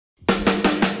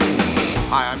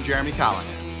Hi, I'm Jeremy Callahan,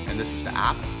 and this is to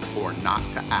app or not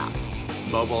to app.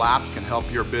 Mobile apps can help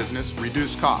your business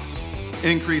reduce costs,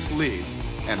 increase leads,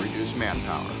 and reduce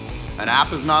manpower. An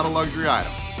app is not a luxury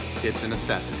item, it's a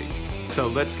necessity. So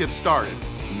let's get started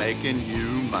making you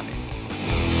money.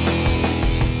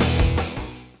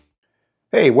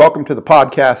 Hey, welcome to the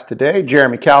podcast today.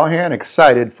 Jeremy Callahan,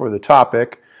 excited for the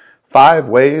topic, 5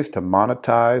 ways to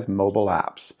monetize mobile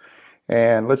apps.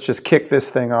 And let's just kick this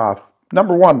thing off.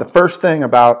 Number one, the first thing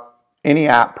about any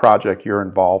app project you're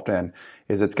involved in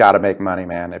is it's got to make money,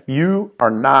 man. If you are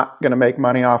not going to make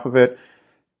money off of it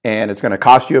and it's going to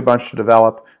cost you a bunch to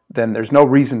develop, then there's no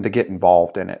reason to get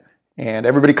involved in it. And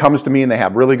everybody comes to me and they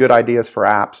have really good ideas for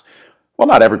apps. Well,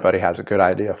 not everybody has a good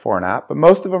idea for an app, but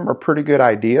most of them are pretty good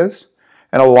ideas.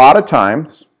 And a lot of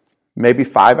times, maybe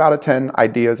 5 out of 10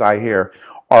 ideas I hear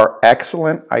are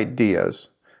excellent ideas,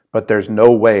 but there's no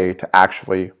way to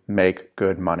actually make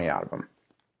good money out of them.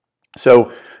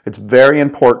 So it's very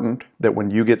important that when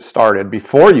you get started,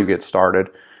 before you get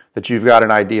started, that you've got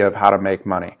an idea of how to make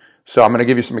money. So I'm going to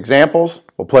give you some examples.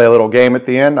 We'll play a little game at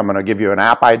the end. I'm going to give you an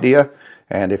app idea.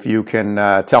 And if you can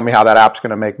tell me how that app's going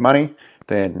to make money,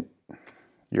 then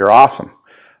you're awesome.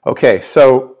 Okay,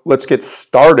 so let's get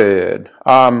started.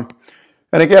 And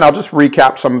again, I'll just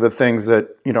recap some of the things that,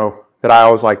 that I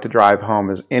always like to drive home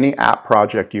is any app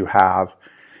project you have,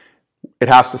 it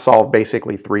has to solve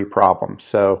basically 3 problems.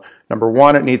 So number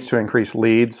 1, it needs to increase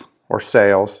leads or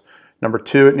sales. Number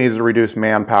 2, it needs to reduce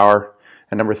manpower.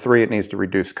 And number 3, it needs to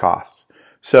reduce costs.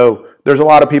 So there's a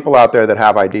lot of people out there that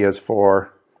have ideas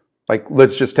for, like,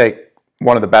 let's just take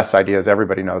one of the best ideas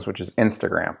everybody knows, which is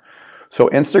Instagram. So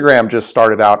Instagram just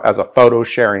started out as a photo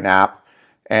sharing app,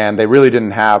 and they really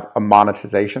didn't have a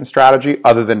monetization strategy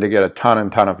other than to get a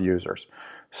ton of users.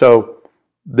 So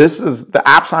the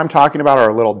apps I'm talking about are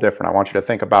a little different. I want you to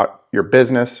think about your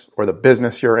business or the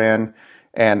business you're in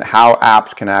and how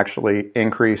apps can actually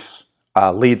increase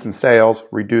leads and sales,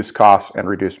 reduce costs, and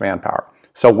reduce manpower.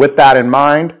 So with that in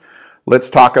mind, let's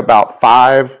talk about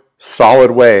 5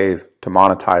 solid ways to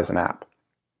monetize an app.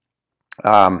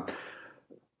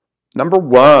 Number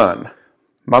 1,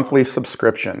 monthly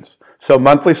subscriptions. So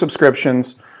monthly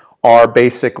subscriptions are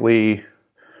basically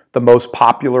the most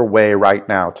popular way right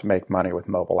now to make money with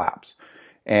mobile apps.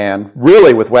 And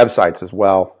really with websites as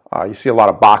well. You see a lot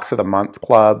of box of the month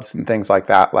clubs and things like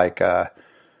that. Like,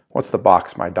 what's the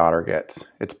box my daughter gets?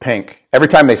 It's pink. Every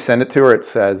time they send it to her, it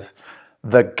says,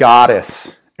 the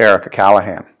goddess Erica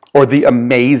Callahan, or the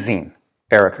amazing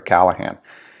Erica Callahan.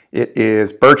 It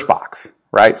is Birchbox,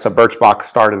 right? So Birchbox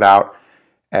started out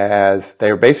as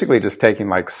they were basically just taking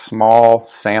like small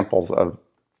samples of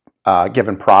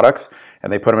given products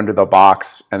and they put them into the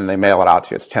box and they mail it out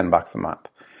to you. It's $10 a month.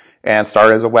 And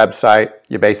started as a website.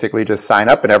 You basically just sign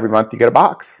up and every month you get a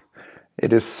box.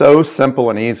 It is so simple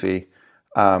and easy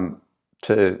like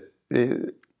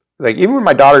even when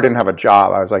my daughter didn't have a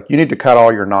job, I was like, you need to cut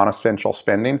all your non-essential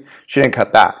spending. She didn't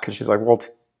cut that because she's like, well,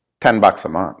 it's $10 a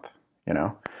month,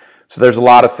 So there's a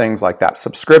lot of things like that.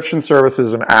 Subscription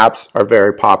services and apps are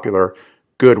very popular.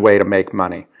 Good way to make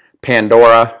money.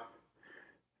 Pandora,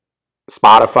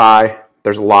 Spotify,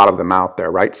 there's a lot of them out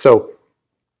there, right? So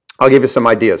I'll give you some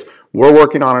ideas. We're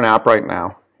working on an app right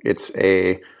now. It's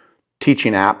a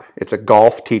teaching app. It's a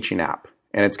golf teaching app,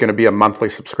 and it's going to be a monthly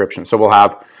subscription. So we'll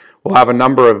have a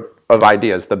number of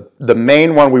ideas. The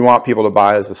main one we want people to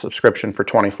buy is a subscription for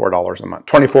 $24 a month.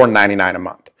 $24.99 a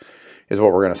month is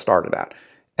what we're going to start it at.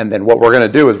 And then what we're going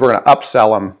to do is we're going to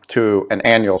upsell them to an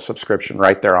annual subscription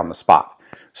right there on the spot.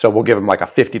 So we'll give them like a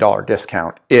 $50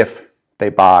 discount if they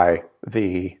buy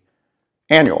the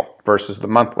annual versus the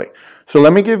monthly. So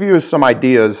let me give you some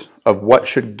ideas of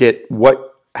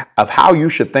how you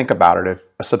should think about it if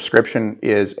a subscription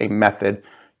is a method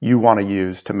you want to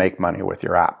use to make money with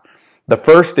your app. The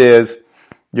first is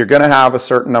you're going to have a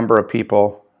certain number of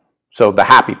people. So the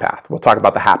happy path. We'll talk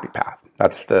about the happy path.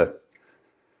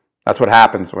 That's what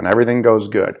happens when everything goes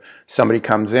good. Somebody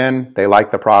comes in, they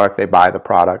like the product, they buy the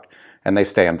product, and they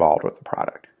stay involved with the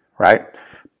product, right?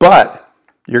 But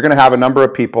you're going to have a number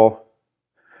of people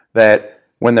that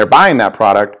when they're buying that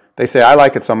product, they say, I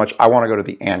like it so much, I want to go to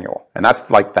the annual. And that's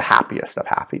like the happiest of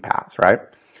happy paths, right?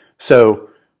 So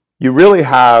you really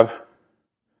have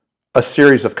a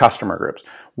series of customer groups.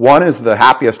 1 is the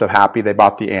happiest of happy, they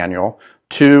bought the annual.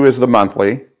 2 is the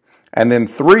monthly. And then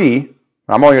 3,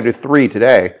 I'm only going to do 3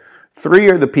 today. 3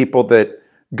 are the people that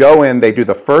go in, they do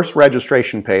the first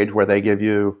registration page where they give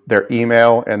you their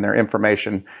email and their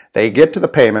information. They get to the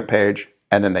payment page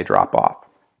and then they drop off.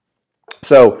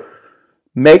 So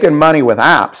making money with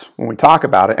apps, when we talk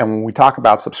about it, and when we talk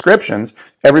about subscriptions,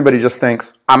 everybody just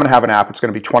thinks, I'm going to have an app, it's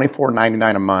going to be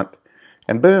 $24.99 a month,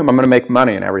 and boom, I'm going to make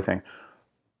money and everything.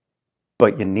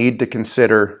 But you need to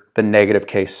consider the negative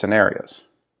case scenarios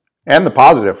and the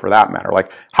positive for that matter.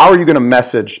 Like, how are you going to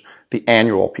message the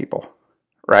annual people,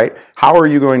 right? How are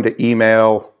you going to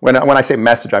email? When I say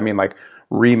message, I mean like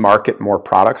remarket more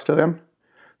products to them.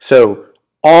 So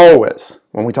always,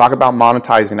 when we talk about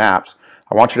monetizing apps,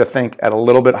 I want you to think at a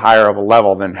little bit higher of a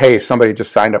level than, hey, somebody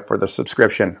just signed up for the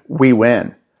subscription, we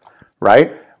win,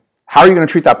 right? How are you going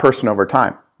to treat that person over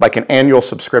time? Like an annual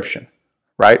subscription,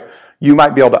 right? You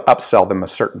might be able to upsell them a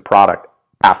certain product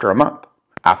after a month,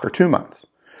 after 2 months.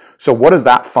 So what does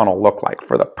that funnel look like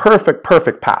for the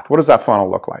perfect path? What does that funnel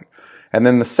look like? And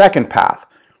then the second path,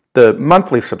 the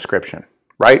monthly subscription,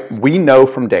 right? We know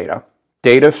from data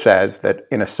says that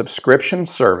in a subscription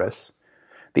service,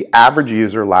 the average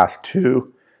user lasts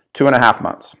 2.5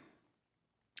 months.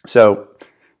 So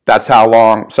that's how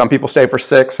long. Some people stay for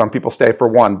 6, some people stay for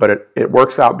 1, but it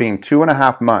works out being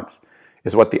 2.5 months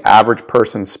is what the average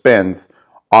person spends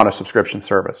on a subscription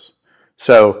service.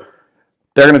 So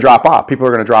they're going to drop off. People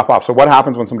are going to drop off. So what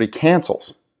happens when somebody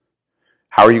cancels?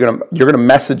 How are you going to? You're going to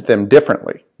message them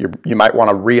differently. You might want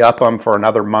to re-up them for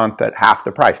another month at half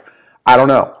the price. I don't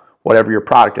know, whatever your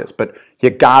product is, but you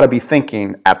got to be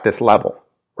thinking at this level,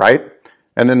 right?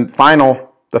 And then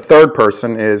the third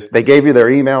person is they gave you their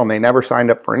email and they never signed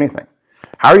up for anything.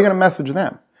 How are you going to message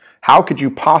them? How could you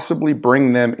possibly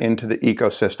bring them into the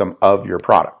ecosystem of your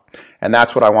product? And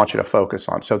that's what I want you to focus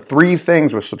on. So 3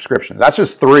 things with subscriptions. That's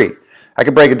just 3. I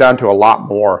could break it down to a lot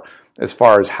more as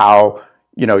far as how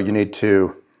you need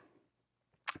to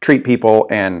treat people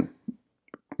and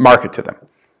market to them.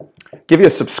 Give you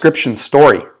a subscription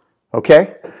story,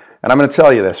 okay? And I'm going to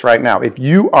tell you this right now. If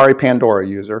you are a Pandora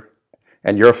user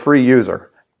and you're a free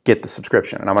user, get the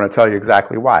subscription. And I'm going to tell you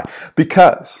exactly why.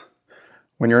 Because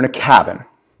when you're in a cabin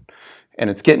and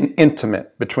it's getting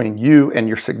intimate between you and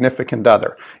your significant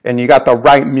other, and you got the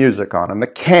right music on and the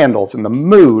candles and the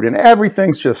mood and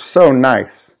everything's just so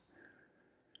nice,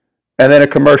 and then a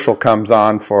commercial comes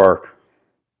on for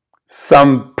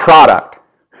some product,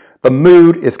 the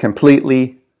mood is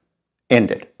completely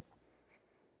ended.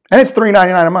 And it's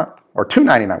 $3.99 a month or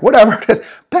 $2.99, whatever it is.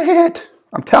 Pay it.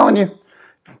 I'm telling you,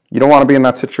 you don't want to be in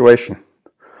that situation.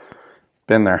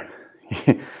 Been there.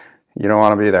 You don't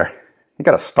want to be there. You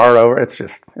got to start over.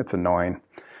 It's annoying.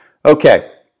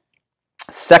 Okay.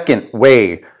 Second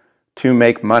way to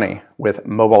make money with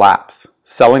mobile apps,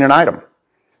 selling an item.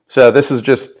 So this is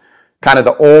just kind of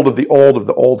the old of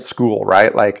the old school,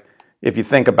 right? Like if you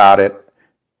think about it,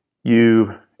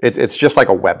 it's just like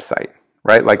a website,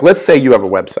 right? Like let's say you have a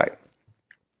website.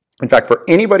 In fact, for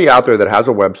anybody out there that has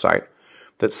a website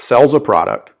that sells a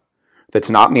product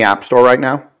that's not in the App Store right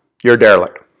now, you're a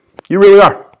derelict. You really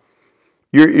are.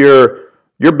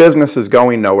 Your business is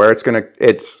going nowhere.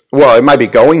 It might be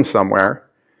going somewhere,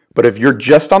 but if you're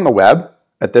just on the web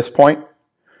at this point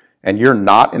and you're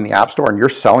not in the App Store and you're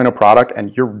selling a product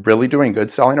and you're really doing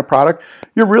good selling a product,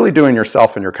 you're really doing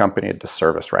yourself and your company a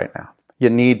disservice right now. You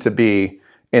need to be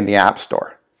in the App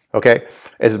Store, okay?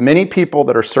 As many people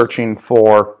that are searching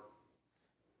for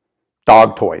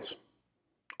dog toys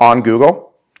on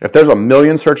Google, if there's 1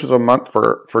 million searches a month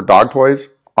for dog toys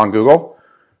on Google,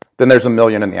 then there's 1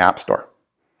 million in the App Store.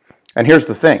 And here's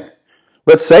the thing.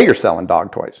 Let's say you're selling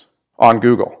dog toys on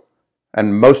Google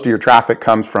and most of your traffic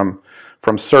comes from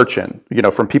searching,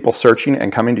 from people searching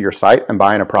and coming to your site and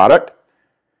buying a product.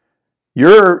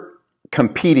 You're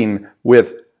competing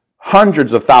with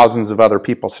hundreds of thousands of other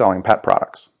people selling pet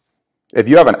products. If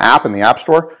you have an app in the App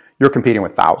Store, you're competing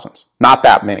with thousands. Not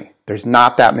that many. There's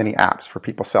not that many apps for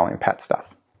people selling pet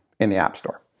stuff in the App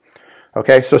Store.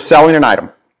 Okay, so selling an item.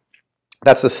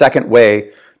 That's the second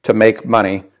way to make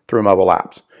money through mobile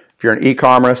apps. If you're in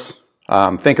e-commerce,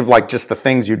 think of like just the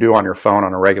things you do on your phone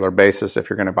on a regular basis. If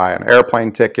you're going to buy an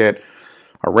airplane ticket,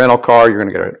 a rental car, you're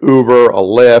going to get an Uber, a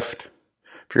Lyft.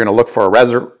 If you're going to look for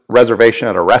a reservation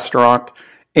at a restaurant,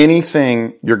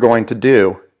 anything you're going to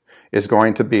do is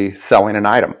going to be selling an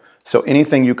item. So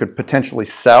anything you could potentially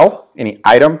sell, any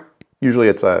item, usually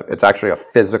it's actually a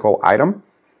physical item.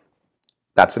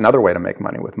 That's another way to make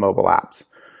money with mobile apps.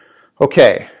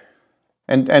 Okay,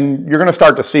 and you're going to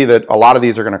start to see that a lot of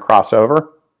these are going to cross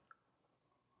over,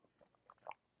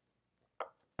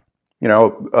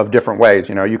 of different ways.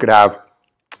 You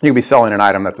could be selling an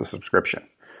item that's a subscription,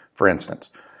 for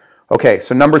instance. Okay,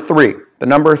 so the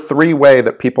number three way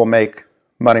that people make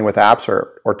money with apps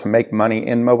or to make money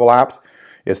in mobile apps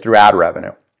is through ad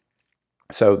revenue.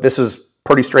 So this is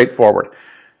pretty straightforward.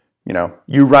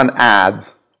 You run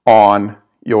ads on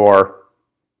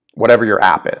whatever your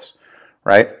app is,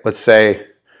 right? Let's say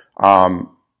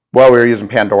Well, we were using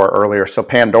Pandora earlier, so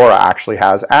Pandora actually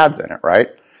has ads in it, right?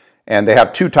 And they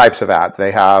have two types of ads.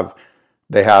 They have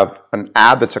an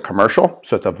ad that's a commercial,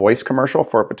 so it's a voice commercial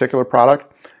for a particular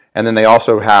product, and then they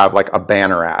also have like a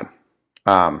banner ad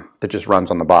that just runs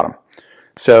on the bottom.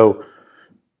 So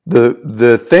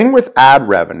the thing with ad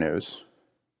revenues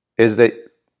is that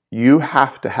you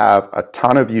have to have a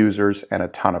ton of users and a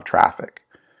ton of traffic.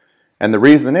 And the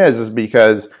reason is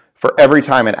because for every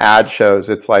time an ad shows,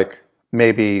 it's like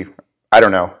maybe, I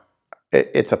don't know,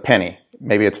 it's a penny.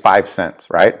 Maybe it's 5 cents,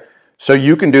 right? So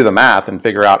you can do the math and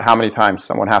figure out how many times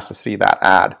someone has to see that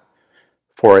ad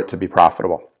for it to be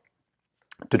profitable,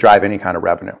 to drive any kind of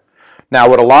revenue. Now,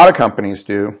 what a lot of companies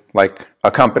do, like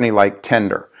a company like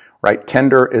Tinder, right?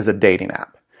 Tinder is a dating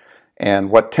app. And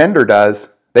what Tinder does,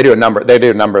 they do a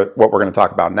number, what we're going to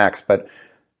talk about next, but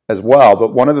as well.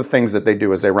 But one of the things that they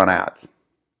do is they run ads,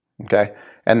 okay?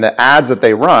 And the ads that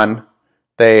they run,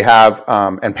 they have,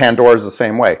 and Pandora is the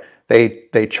same way.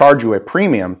 They charge you a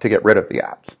premium to get rid of the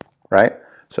ads, right?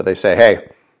 So they say, hey,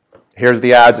 here's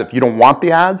the ads. If you don't want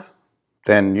the ads,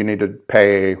 then you need to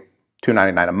pay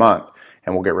 $2.99 a month,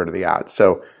 and we'll get rid of the ads.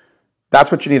 So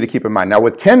that's what you need to keep in mind. Now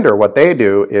with Tinder, what they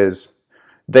do is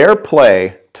their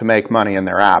play to make money in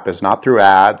their app is not through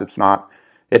ads. It's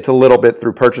a little bit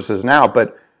through purchases now,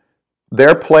 but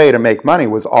their play to make money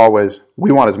was always,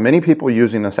 we want as many people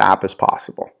using this app as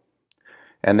possible.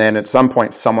 And then at some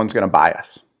point, someone's going to buy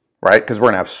us, right? Because we're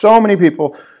going to have so many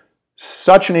people,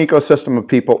 such an ecosystem of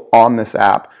people on this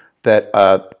app that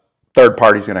a third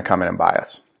party's going to come in and buy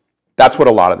us. That's what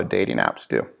a lot of the dating apps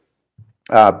do.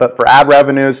 But for ad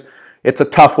revenues, it's a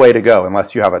tough way to go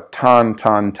unless you have a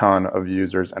ton of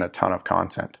users and a ton of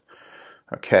content.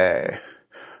 Okay.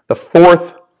 The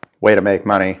fourth way to make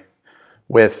money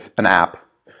with an app,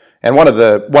 and one of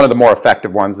the more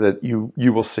effective ones that you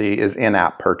will see is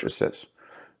in-app purchases.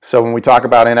 So when we talk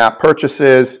about in-app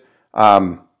purchases,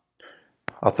 I'll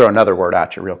throw another word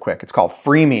at you real quick. It's called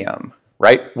freemium,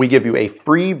 right? We give you a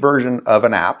free version of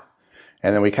an app,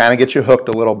 and then we kind of get you hooked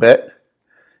a little bit,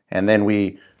 and then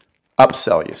we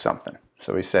upsell you something.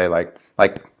 So we say like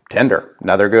Tinder,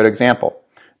 another good example.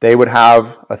 They would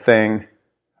have a thing.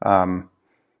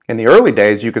 In the early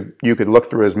days, you could look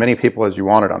through as many people as you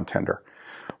wanted on Tinder.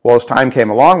 Well, as time came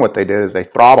along, what they did is they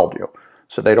throttled you.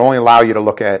 So they'd only allow you to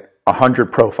look at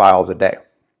 100 profiles a day.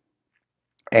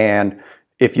 And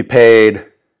if you paid,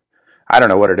 I don't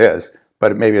know what it is,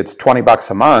 but maybe it's $20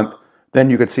 a month, then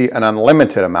you could see an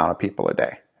unlimited amount of people a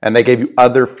day. And they gave you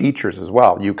other features as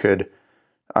well. You could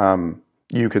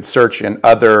search in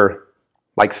other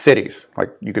like cities, like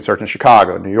you could search in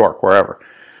Chicago, New York, wherever.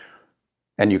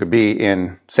 And you could be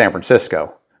in San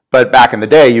Francisco. But back in the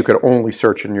day, you could only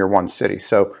search in your one city.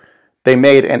 So they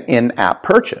made an in-app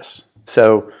purchase.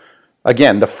 So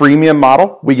again, the freemium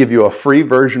model, we give you a free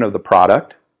version of the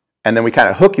product, and then we kind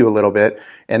of hook you a little bit,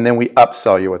 and then we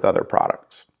upsell you with other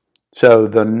products. So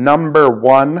the number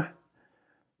one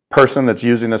person that's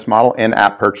using this model,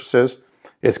 in-app purchases,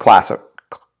 is Clash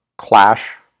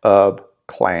of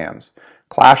Clans.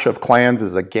 Clash of Clans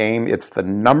is a game. It's the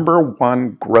number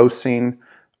one grossing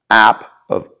app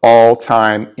of all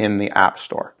time in the App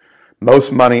Store.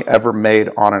 Most money ever made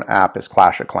on an app is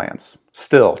Clash of Clans,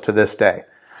 still to this day.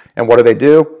 And what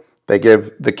do? They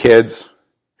give the kids,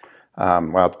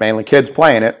 well, it's mainly kids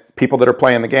playing it, people that are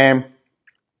playing the game,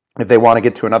 if they want to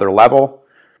get to another level,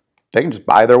 they can just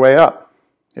buy their way up.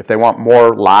 If they want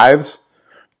more lives,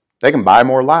 they can buy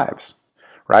more lives,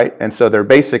 right? And so they're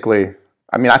basically,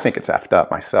 I mean, I think it's effed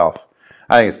up myself.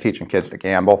 I think it's teaching kids to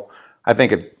gamble. I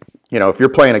think if you're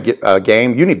playing a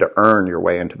game, you need to earn your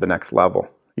way into the next level.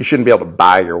 You shouldn't be able to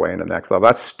buy your way into the next level.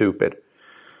 That's stupid.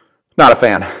 Not a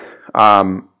fan.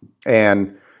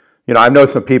 And I know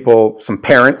some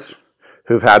parents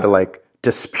who've had to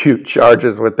dispute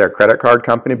charges with their credit card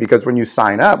company because when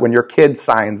your kid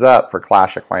signs up for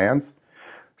Clash of Clans,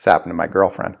 this happened to my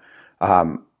girlfriend,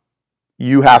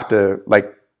 you have to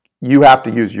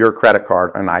use your credit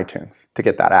card on iTunes to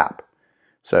get that app.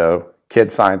 So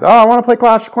kid signs, I want to play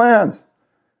Clash of Clans.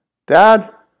 Dad,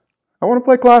 I want to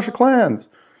play Clash of Clans.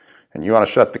 And you want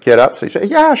to shut the kid up. So you say,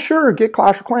 yeah, sure, get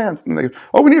Clash of Clans. And they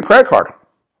go, we need a credit card.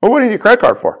 What do you need a credit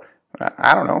card for?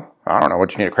 I don't know. I don't know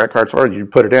what you need a credit card for. You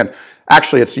put it in.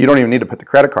 Actually, you don't even need to put the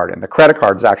credit card in. The credit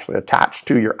card is actually attached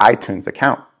to your iTunes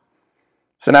account.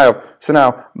 So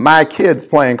now my kid's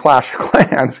playing Clash of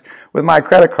Clans with my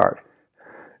credit card.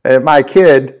 And if my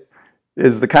kid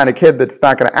is the kind of kid that's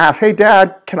not going to ask, hey,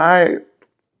 Dad, can I,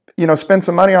 spend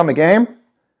some money on the game?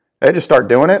 They just start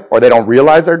doing it, or they don't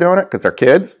realize they're doing it because they're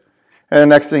kids. And the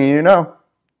next thing you know,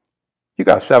 you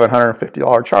got a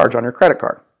 $750 charge on your credit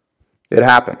card. It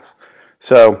happens.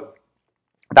 So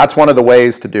That's one of the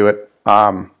ways to do it.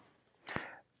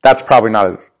 That's probably not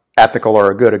as ethical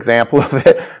or a good example of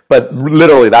it, but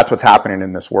literally that's what's happening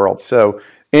in this world. So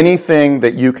anything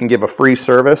that you can give a free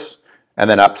service and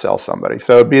then upsell somebody.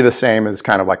 So it'd be the same as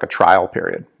kind of like a trial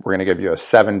period. We're going to give you a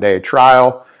 7-day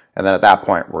trial, and then at that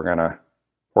point we're going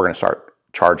to start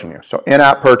charging you. So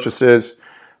in-app purchases,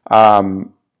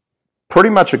 pretty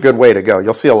much a good way to go.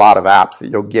 You'll see a lot of apps that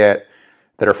you'll get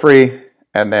that are free,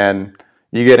 and then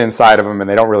you get inside of them and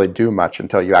they don't really do much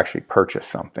until you actually purchase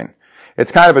something.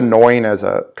 It's kind of annoying as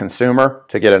a consumer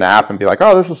to get an app and be like,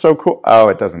 oh, this is so cool. Oh,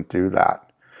 it doesn't do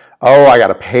that. Oh, I got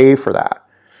to pay for that.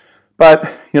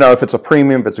 But, if it's a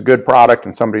premium, if it's a good product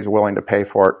and somebody's willing to pay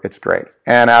for it, it's great.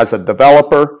 And as a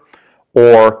developer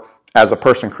or as a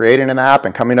person creating an app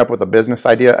and coming up with a business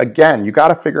idea, again, you got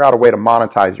to figure out a way to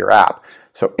monetize your app.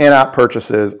 So in-app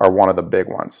purchases are one of the big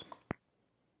ones.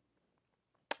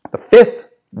 The fifth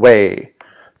way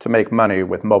to make money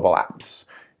with mobile apps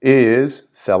is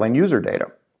selling user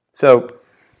data. So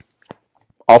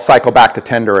I'll cycle back to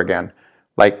Tinder again.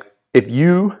 Like, if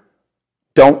you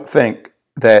don't think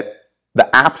that the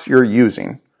apps you're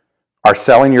using are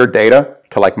selling your data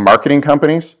to like marketing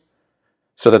companies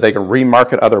so that they can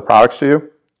remarket other products to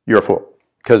you, you're a fool,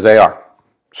 because they are.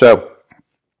 So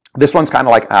this one's kind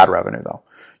of like ad revenue though.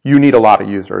 You need a lot of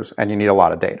users and you need a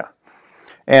lot of data.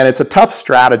 And it's a tough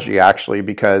strategy actually,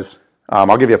 because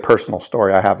I'll give you a personal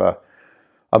story. I have a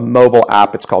mobile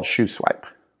app. It's called Shoe Swipe,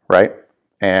 right?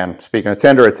 And speaking of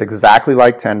Tinder, it's exactly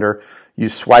like Tinder. You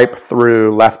swipe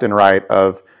through left and right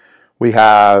we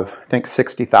have, I think,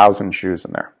 60,000 shoes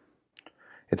in there.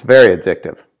 It's very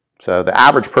addictive. So the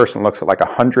average person looks at like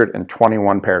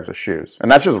 121 pairs of shoes.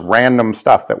 And that's just random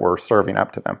stuff that we're serving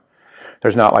up to them.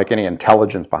 There's not like any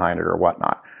intelligence behind it or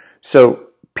whatnot. So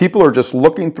people are just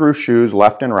looking through shoes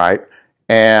left and right,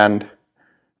 and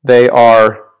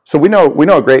so we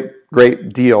know a great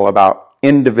deal about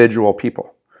individual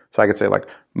people. So I could say like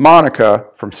Monica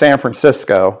from San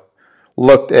Francisco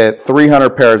looked at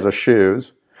 300 pairs of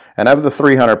shoes, and of the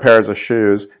 300 pairs of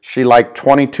shoes, she liked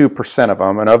 22% of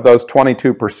them, and of those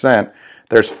 22%,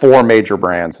 there's 4 major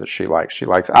brands that she likes. She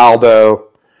likes Aldo,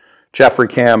 Jeffrey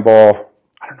Campbell.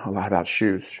 I don't know a lot about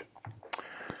shoes.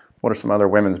 What are some other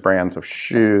women's brands of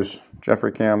shoes?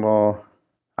 Jeffrey Campbell.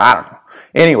 I don't know.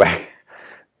 Anyway,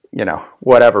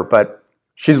 whatever. But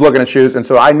she's looking at shoes, and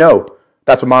so I know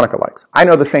that's what Monica likes. I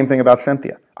know the same thing about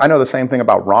Cynthia. I know the same thing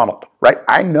about Ronald, right?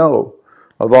 I know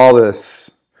of all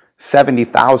this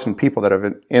 70,000 people that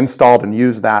have installed and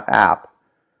used that app,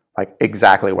 like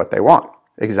exactly what they want,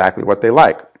 exactly what they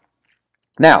like.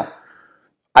 Now,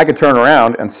 I could turn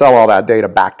around and sell all that data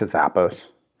back to Zappos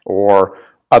or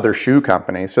other shoe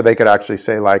companies, so they could actually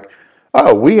say like,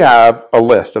 oh, we have a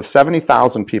list of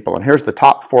 70,000 people, and here's the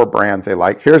top 4 brands they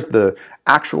like. Here's the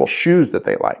actual shoes that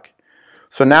they like.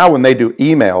 So now when they do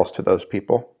emails to those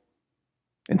people,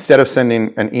 instead of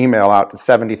sending an email out to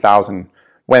 70,000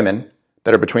 women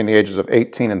that are between the ages of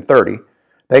 18 and 30,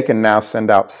 they can now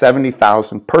send out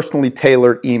 70,000 personally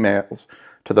tailored emails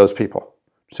to those people.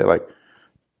 Say like,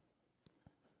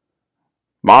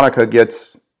 Monica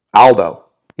gets Aldo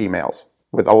emails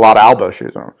with a lot of Aldo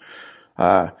shoes on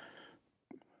them.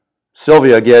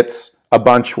 Sylvia gets a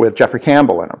bunch with Jeffrey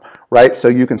Campbell in them, right? So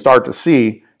you can start to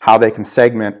see how they can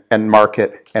segment and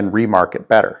market and remarket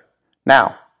better.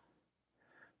 Now,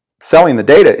 selling the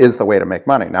data is the way to make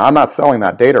money. Now, I'm not selling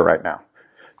that data right now.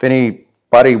 If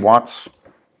anybody wants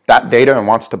that data and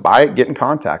wants to buy it, get in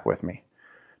contact with me.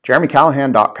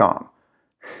 JeremyCallahan.com.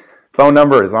 Phone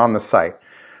number is on the site.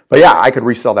 But yeah, I could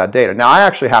resell that data. Now, I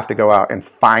actually have to go out and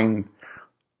find,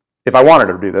 if I wanted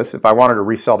to do this, if I wanted to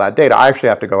resell that data, I actually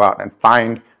have to go out and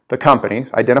find the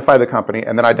companies, identify the company,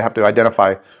 and then I'd have to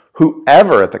identify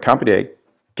whoever at the company. I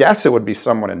guess it would be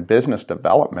someone in business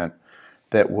development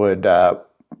that would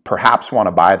perhaps want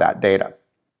to buy that data.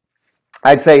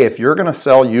 I'd say if you're going to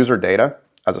sell user data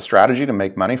as a strategy to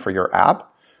make money for your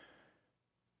app,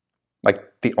 like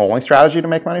the only strategy to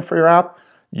make money for your app,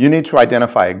 you need to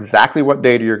identify exactly what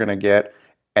data you're going to get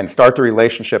and start the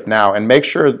relationship now and make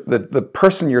sure that the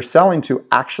person you're selling to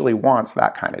actually wants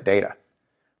that kind of data,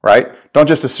 right? Don't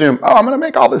just assume, oh, I'm going to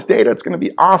make all this data. It's going to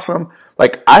be awesome.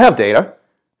 Like, I have data,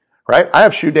 right? I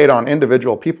have shoe data on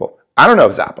individual people. I don't know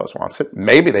if Zappos wants it.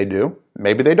 Maybe they do.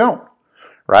 Maybe they don't,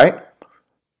 right?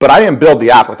 But I didn't build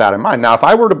the app with that in mind. Now, if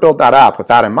I were to build that app with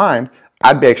that in mind,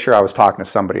 I'd make sure I was talking to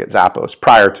somebody at Zappos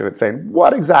prior to it saying,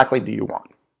 what exactly do you want?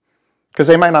 Because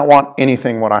they might not want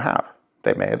anything what I have.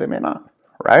 They may or they may not,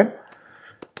 right?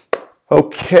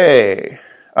 Okay,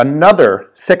 another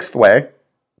 6th way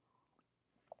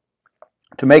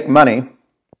to make money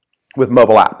with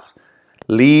mobile apps,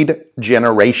 lead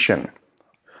generation.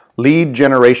 Lead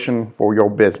generation for your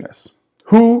business.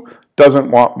 Who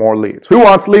doesn't want more leads? Who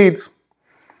wants leads?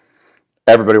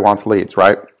 Everybody wants leads,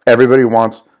 right? Everybody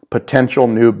wants potential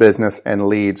new business and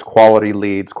leads,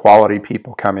 quality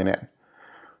people coming in.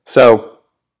 So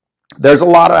there's a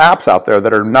lot of apps out there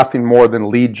that are nothing more than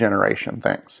lead generation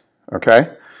things,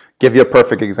 okay? Give you a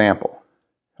perfect example.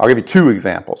 I'll give you two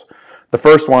examples. The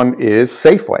first one is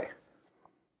Safeway,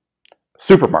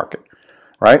 supermarket,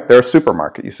 right? They're a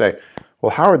supermarket. You say,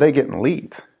 well, how are they getting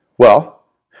leads? Well,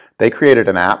 they created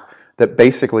an app that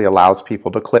basically allows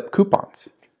people to clip coupons,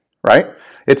 right?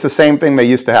 It's the same thing they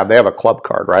used to have. They have a club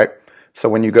card, right? So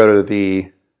when you go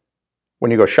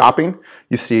shopping,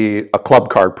 you see a club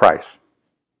card price.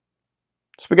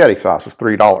 Spaghetti sauce is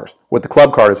 $3. With the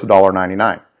club card, it's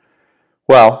 $1.99.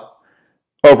 Well,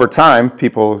 over time,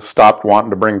 people stopped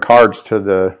wanting to bring cards to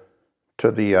the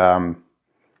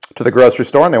grocery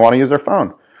store, and they want to use their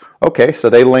phone. Okay, so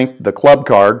they linked the club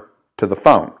card to the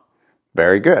phone.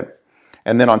 Very good.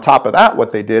 And then on top of that,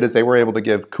 what they did is they were able to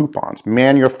give coupons,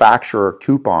 manufacturer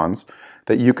coupons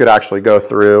that you could actually go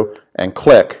through and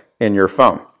click in your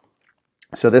phone.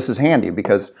 So this is handy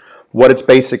because what it's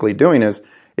basically doing is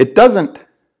it doesn't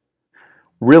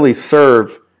really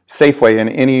serve Safeway in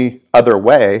any other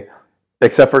way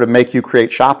except for to make you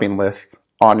create shopping lists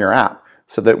on your app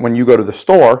so that when you go to the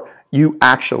store, you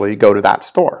actually go to that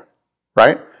store,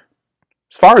 right?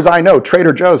 As far as I know,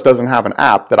 Trader Joe's doesn't have an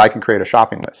app that I can create a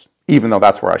shopping list, even though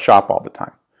that's where I shop all the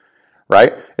time,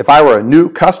 right? If I were a new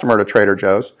customer to Trader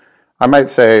Joe's, I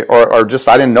might say, or just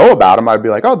I didn't know about them, I'd be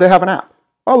like, oh, they have an app.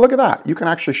 Oh, look at that. You can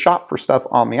actually shop for stuff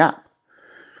on the app.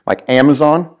 Like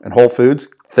Amazon and Whole Foods,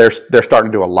 they're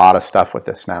starting to do a lot of stuff with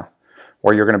this now,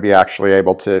 where you're going to be actually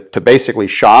able to basically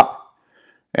shop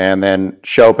and then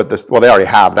show up at this. Well, they already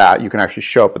have that. You can actually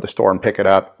show up at the store and pick it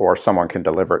up, or someone can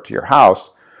deliver it to your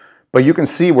house. But you can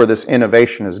see where this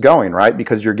innovation is going, right?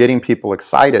 Because you're getting people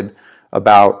excited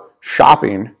about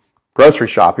shopping, grocery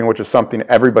shopping, which is something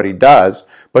everybody does,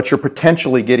 but you're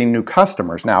potentially getting new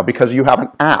customers now because you have an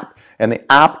app, and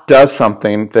the app does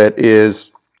something that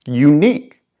is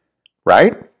unique,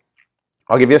 right?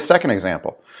 I'll give you a second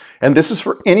example. And this is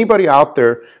for anybody out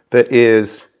there that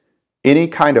is any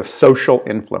kind of social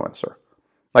influencer.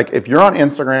 Like if you're on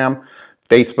Instagram,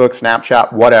 Facebook,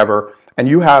 Snapchat, whatever, and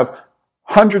you have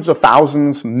hundreds of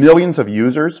thousands, millions of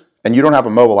users, and you don't have a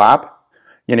mobile app,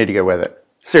 you need to get with it.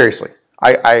 Seriously.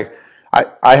 I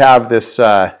have this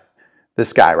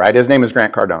guy, right? His name is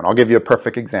Grant Cardone. I'll give you a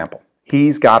perfect example.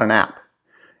 He's got an app,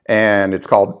 and it's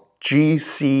called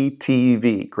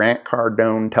GCTV, Grant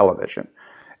Cardone Television.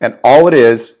 And all it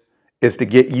is to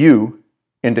get you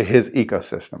into his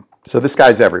ecosystem. So this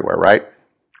guy's everywhere, right?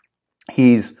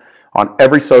 He's on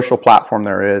every social platform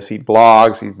there is. He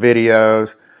blogs, he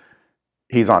videos,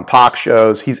 he's on talk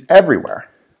shows, he's everywhere.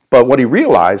 But what he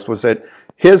realized was that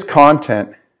his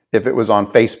content, if it was on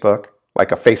Facebook,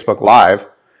 like a Facebook Live,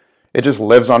 it just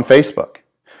lives on Facebook.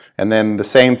 And then the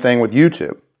same thing with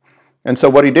YouTube. And so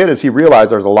what he did is he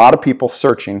realized there's a lot of people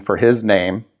searching for his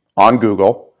name on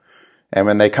Google. And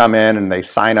when they come in and they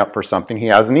sign up for something, he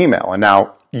has an email. And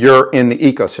now you're in the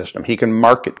ecosystem. He can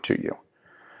market to you.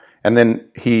 And then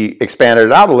he expanded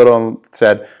it out a little and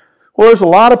said, well, there's a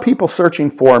lot of people searching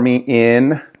for me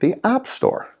in the App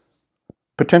Store.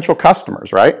 Potential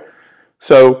customers, right?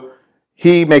 So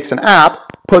he makes an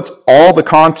app, puts all the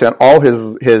content, all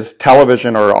his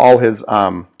television or all his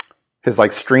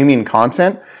like streaming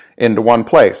content into one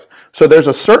place. So there's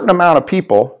a certain amount of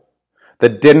people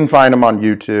that didn't find him on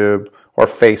YouTube or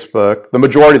Facebook. The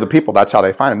majority of the people, that's how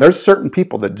they find him. There's certain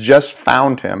people that just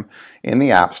found him in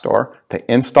the App Store. They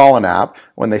install an app.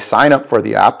 When they sign up for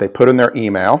the app, they put in their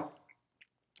email.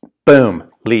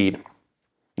 Boom, lead.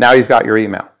 Now he's got your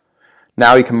email.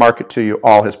 Now he can market to you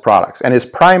all his products. And his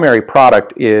primary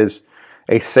product is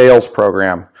a sales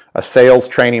program, a sales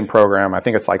training program. I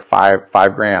think it's like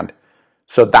five grand.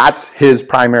 So that's his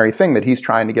primary thing that he's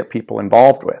trying to get people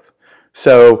involved with.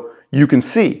 So you can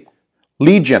see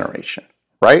lead generation,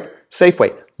 right?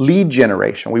 Safeway, lead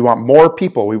generation. We want more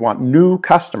people. We want new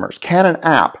customers.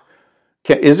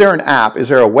 Is there an app? Is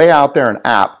there a way out there an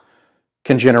app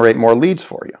can generate more leads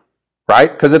for you,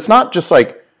 right? Because it's not just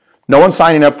like no one's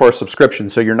signing up for a subscription,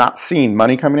 so you're not seeing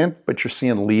money coming in, but you're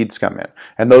seeing leads come in.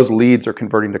 And those leads are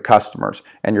converting to customers,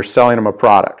 and you're selling them a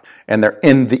product, and they're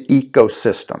in the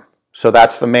ecosystem. So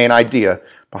that's the main idea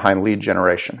behind lead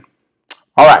generation.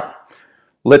 All right,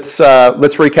 let's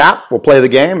recap. We'll play the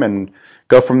game and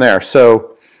go from there.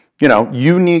 So,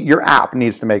 your app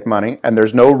needs to make money, and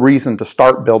there's no reason to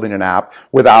start building an app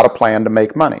without a plan to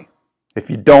make money. If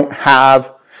you don't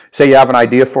have, say you have an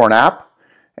idea for an app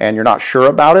and you're not sure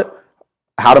about it,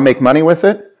 how to make money with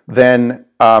it, then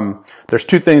there's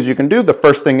two things you can do. The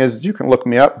first thing is you can look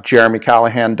me up,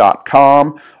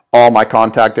 jeremycallahan.com. All my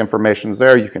contact information is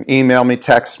there. You can email me,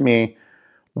 text me,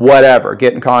 whatever.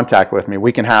 Get in contact with me.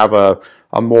 We can have a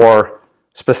more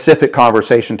specific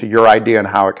conversation to your idea and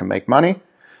how it can make money.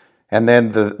 And then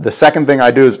the second thing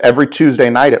I do is every Tuesday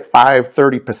night at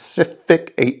 5:30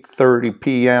 Pacific, 8:30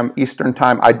 p.m. Eastern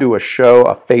Time, I do a show,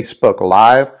 a Facebook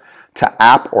Live, to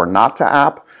app or not to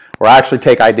app, where I actually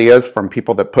take ideas from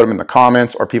people that put them in the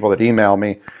comments or people that email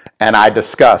me, and I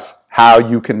discuss how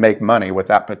you can make money with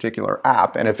that particular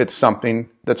app and if it's something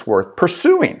that's worth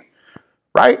pursuing,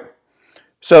 right?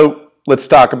 So let's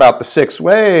talk about the 6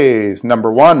 ways.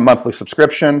 Number 1, monthly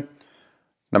subscription.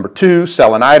 Number 2,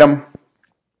 sell an item.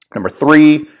 Number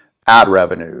 3, ad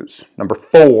revenues. Number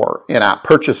 4, in-app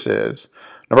purchases.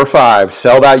 Number 5,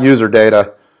 sell that user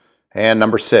data. And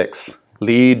number 6,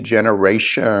 lead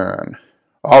generation.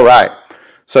 All right.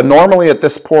 So normally at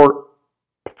this part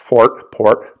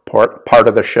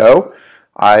of the show,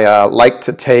 I like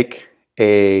to take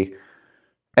an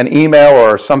email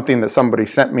or something that somebody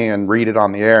sent me and read it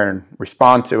on the air and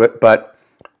respond to it. But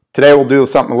today we'll do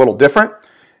something a little different.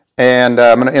 And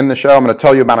I'm going to end the show. I'm going to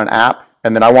tell you about an app.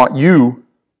 And then I want you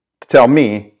to tell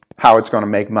me how it's going to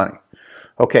make money.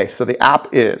 Okay, so the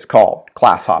app is called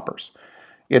Class Hoppers.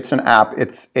 It's an app,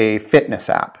 it's a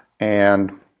fitness app.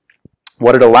 And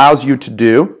what it allows you to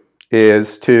do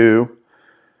is to,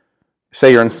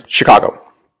 say you're in Chicago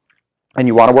and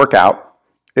you want to work out,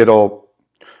 it'll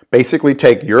basically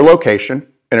take your location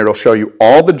and it'll show you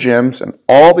all the gyms and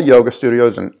all the yoga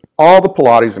studios and all the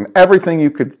Pilates and everything you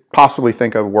could possibly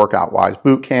think of workout-wise,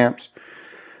 boot camps.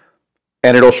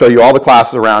 And it'll show you all the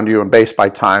classes around you and based by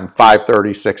time,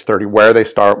 5:30, 6:30, where they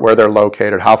start, where they're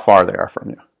located, how far they are from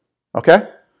you. Okay?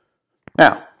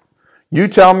 Now, you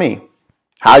tell me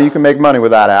how you can make money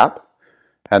with that app,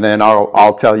 and then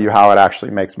I'll tell you how it actually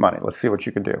makes money. Let's see what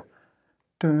you can do.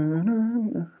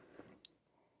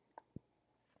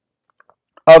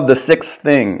 Of the 6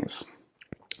 things,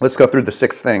 let's go through the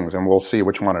 6 things and we'll see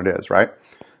which one it is, right?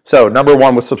 So, number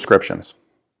 1 was subscriptions.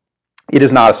 It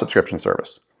is not a subscription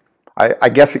service. I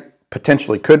guess it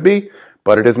potentially could be,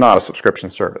 but it is not a subscription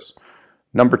service.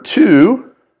 Number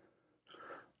 2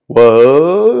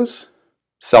 was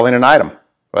selling an item.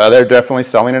 Well, they're definitely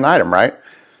selling an item, right?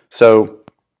 So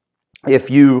if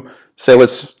you say,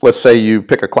 let's say you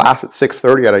pick a class at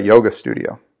 6:30 at a yoga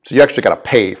studio. So you actually got to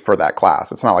pay for that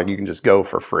class. It's not like you can just go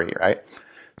for free, right?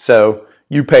 So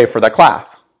you pay for that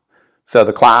class. So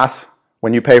the class,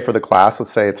 when you pay for the class,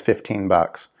 let's say it's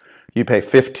 $15. You pay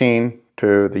 $15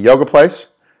 to the yoga place,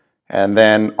 and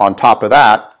then on top of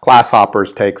that, Class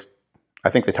Hoppers takes,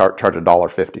 I think they charge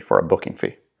 $1.50 for a booking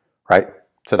fee, right?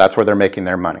 So that's where they're making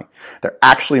their money. They're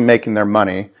actually making their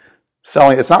money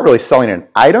selling. It's not really selling an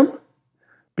item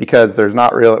because there's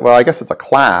not really, well, I guess it's a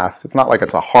class. It's not like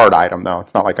it's a hard item though.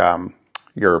 It's not like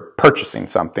you're purchasing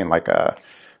something like I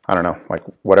don't know, like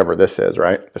whatever this is,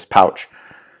 right? This pouch.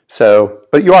 So,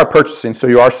 but you are purchasing, so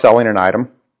you are selling an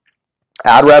item.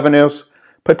 Ad revenues,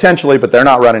 potentially, but they're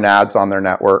not running ads on their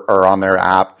network or on their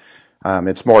app.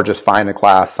 It's more just find a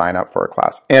class, sign up for a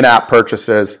class. In-app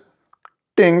purchases,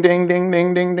 ding, ding, ding,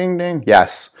 ding, ding, ding, ding.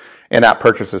 Yes, in-app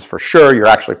purchases for sure. You're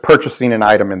actually purchasing an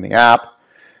item in the app.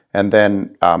 And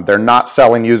then they're not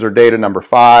selling user data. Number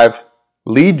 5,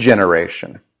 lead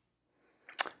generation.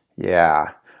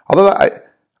 Yeah, although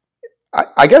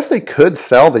I guess they could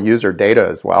sell the user data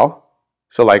as well.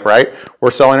 So like, right, we're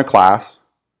selling a class.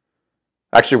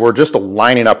 Actually, we're just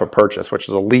lining up a purchase, which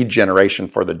is a lead generation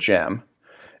for the gym.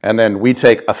 And then we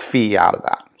take a fee out of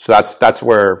that. So that's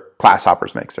where Class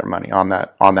Hoppers makes their money, on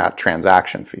that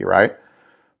transaction fee, right?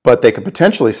 But they could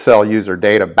potentially sell user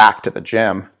data back to the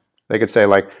gym. They could say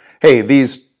like, hey,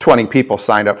 these 20 people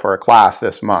signed up for a class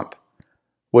this month.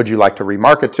 Would you like to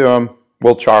remarket to them?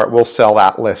 We'll sell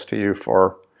that list to you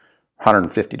for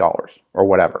 $150 or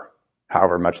whatever,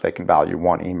 however much they can value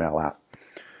one email at.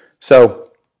 So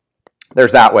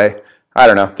there's that way. I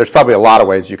don't know. There's probably a lot of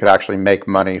ways you could actually make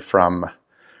money from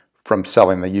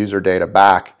selling the user data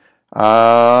back.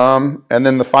 And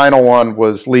then the final one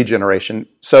was lead generation.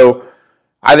 So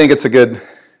I think it's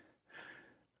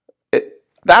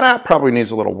that app probably needs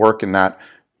a little work in that,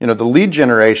 the lead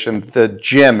generation, the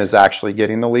gym is actually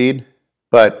getting the lead,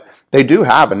 but they do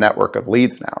have a network of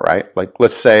leads now, right? Like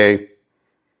let's say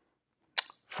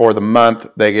for the month,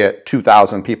 they get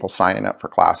 2,000 people signing up for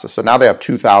classes. So now they have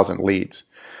 2,000 leads.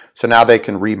 So now they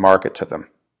can remarket to them,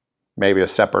 maybe a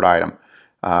separate item.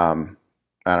 I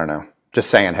don't know,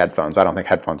 just saying headphones. I don't think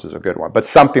headphones is a good one, but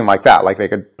something like that. Like they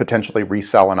could potentially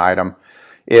resell an item.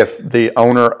 If the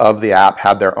owner of the app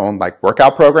had their own like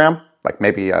workout program, like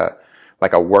maybe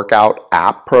like a workout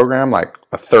app program, like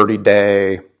a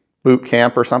 30-day boot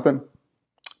camp or something,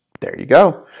 there you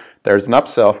go. There's an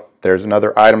upsell. There's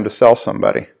another item to sell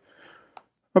somebody.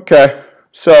 Okay,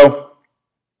 so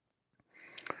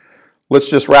let's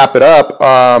just wrap it up.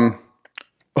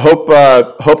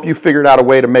 Hope you figured out a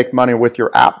way to make money with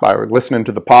your app by listening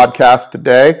to the podcast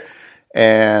today.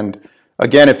 And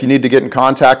again, if you need to get in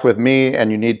contact with me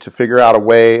and you need to figure out a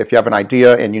way, if you have an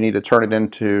idea and you need to turn it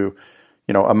into,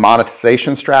 a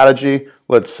monetization strategy,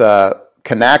 let's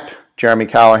connect,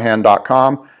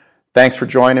 jeremycallahan.com. Thanks for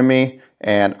joining me,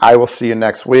 and I will see you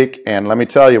next week. And let me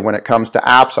tell you, when it comes to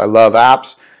apps, I love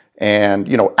apps. And,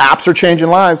 apps are changing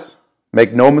lives.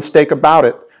 Make no mistake about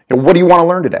it. What do you want to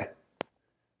learn today?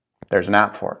 There's an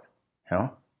app for it.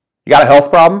 You got a health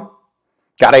problem?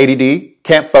 Got ADD?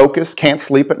 Can't focus? Can't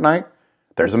sleep at night?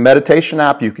 There's a meditation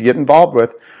app you could get involved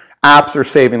with. Apps are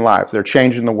saving lives. They're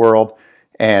changing the world,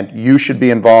 and you should be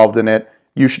involved in it.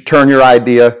 You should turn your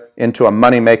idea into a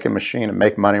money-making machine and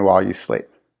make money while you sleep.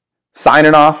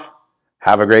 Signing off.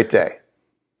 Have a great day.